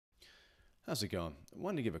How's it going? I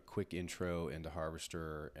wanted to give a quick intro into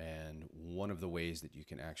Harvester and one of the ways that you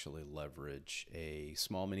can actually leverage a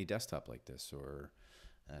small mini desktop like this, or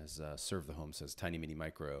as Serve the Home says, tiny mini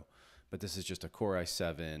micro. But this is just a Core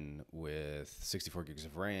i7 with 64 gigs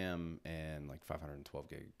of RAM and like 512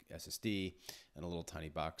 gig SSD and a little tiny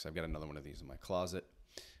box. I've got another one of these in my closet.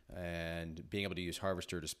 And being able to use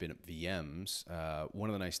Harvester to spin up VMs, one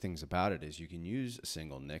of the nice things about it is you can use a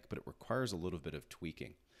single NIC, but it requires a little bit of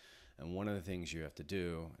tweaking. And one of the things you have to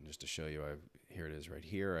do, and just to show you, here it is right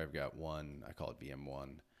here. I've got one, I call it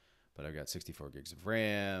VM1, but I've got 64 gigs of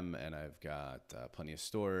RAM and I've got plenty of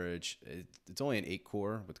storage. It's only an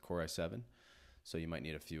 8-core with Core i7, so you might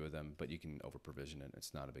need a few of them, but you can over provision it.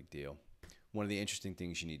 It's not a big deal. One of the interesting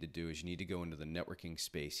things you need to do is you need to go into the networking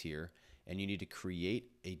space here and you need to create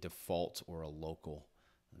a default or a local.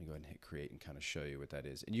 Let me go ahead and hit create and kind of show you what that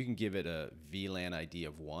is. And you can give it a VLAN ID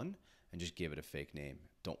of 1 and just give it a fake name.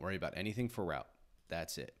 Don't worry about anything for route.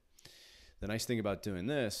 That's it. The nice thing about doing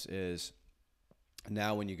this is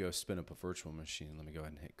now when you go spin up a virtual machine, let me go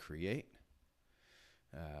ahead and hit create.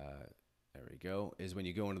 There we go, is when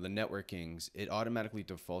you go into the networkings, it automatically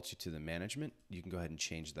defaults you to the management. You can go ahead and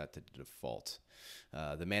change that to default.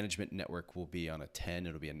 The management network will be on a 10.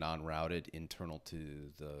 It'll be a non-routed internal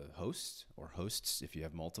to the host or hosts if you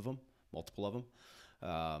have multiple of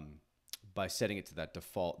them. By setting it to that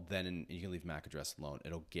default, then you can leave MAC address alone.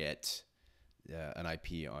 It'll get an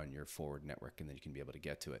IP on your forward network, and then you can be able to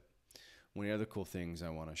get to it. One of the other cool things I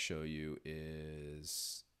want to show you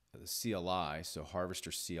is the CLI, so Harvester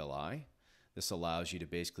CLI. This allows you to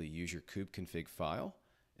basically use your kube-config file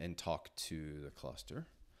and talk to the cluster.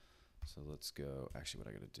 So let's go, actually what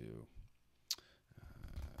I got to do,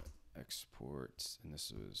 export, and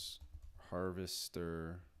this was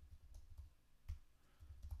Harvester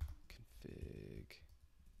config.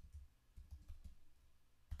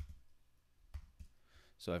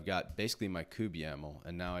 So I've got basically my kube YAML,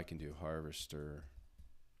 and now I can do Harvester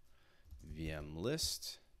VM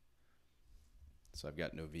list. So I've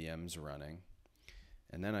got no VMs running.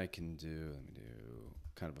 And then I can do, let me do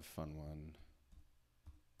kind of a fun one.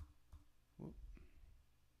 Whoop.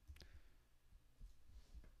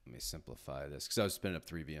 Let me simplify this because I was spinning up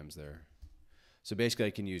 3 VMs there. So basically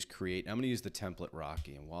I can use create. I'm going to use the template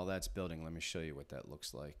Rocky. And while that's building, let me show you what that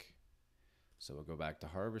looks like. So we'll go back to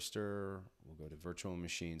Harvester. We'll go to virtual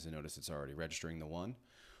machines and notice it's already registering the 1.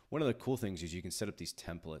 One of the cool things is you can set up these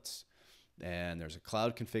templates. And there's a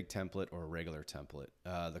cloud config template or a regular template.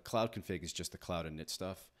 The cloud config is just the cloud-init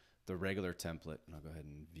stuff. The regular template, and I'll go ahead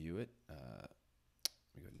and view it. Let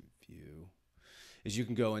me go ahead and view. Is you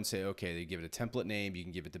can go and say, okay, you give it a template name. You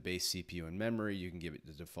can give it the base CPU and memory. You can give it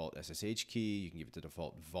the default SSH key. You can give it the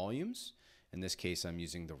default volumes. In this case, I'm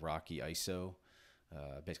using the Rocky ISO,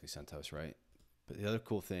 basically CentOS, right? But the other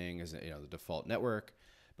cool thing is that, the default network.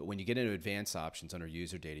 But when you get into advanced options under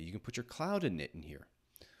user data, you can put your cloud-init in here.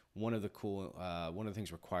 One of the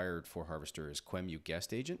things required for Harvester is Qemu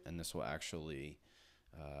guest agent, and this will actually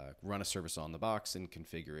run a service on the box and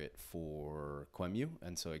configure it for Qemu,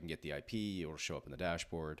 and so I can get the IP. It'll show up in the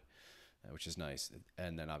dashboard, which is nice.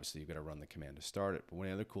 And then obviously you've got to run the command to start it. But one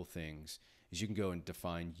of the other cool things is you can go and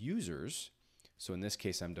define users. So in this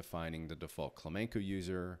case, I'm defining the default Qemu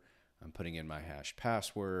user. I'm putting in my hash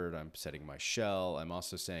password. I'm setting my shell. I'm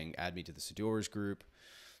also saying add me to the Sudoers group.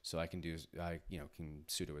 So I can can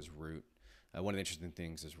sudo as root. One of the interesting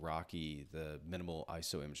things is Rocky, the minimal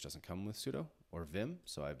ISO image doesn't come with sudo or vim,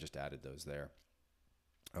 so I've just added those there.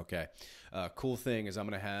 Okay, cool thing is I'm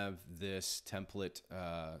going to have this template.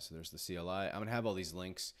 So there's the CLI. I'm going to have all these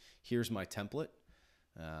links. Here's my template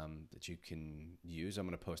that you can use. I'm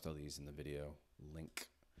going to post all these in the video link.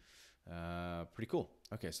 Pretty cool.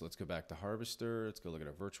 Okay, so let's go back to Harvester. Let's go look at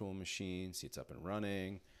our virtual machine, see it's up and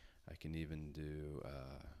running. I can even do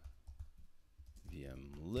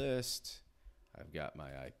VM list. I've got my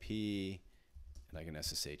IP, and I can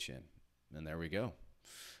SSH in. And there we go.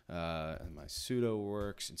 And my sudo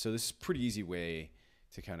works. And so this is a pretty easy way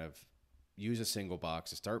to kind of use a single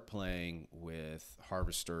box to start playing with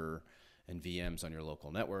Harvester and VMs on your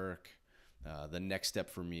local network. The next step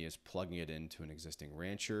for me is plugging it into an existing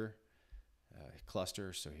Rancher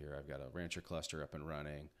cluster. So here I've got a Rancher cluster up and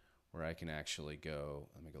running, where I can actually go,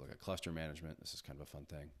 let me go look at cluster management. This is kind of a fun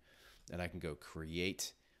thing. And I can go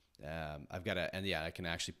create. I can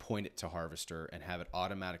actually point it to Harvester and have it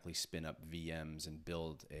automatically spin up VMs and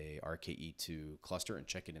build a RKE2 cluster and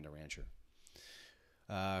check it into Rancher.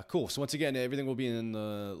 Cool. So once again, everything will be in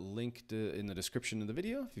the link in the description of the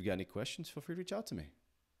video. If you've got any questions, feel free to reach out to me.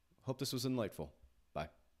 Hope this was enlightful.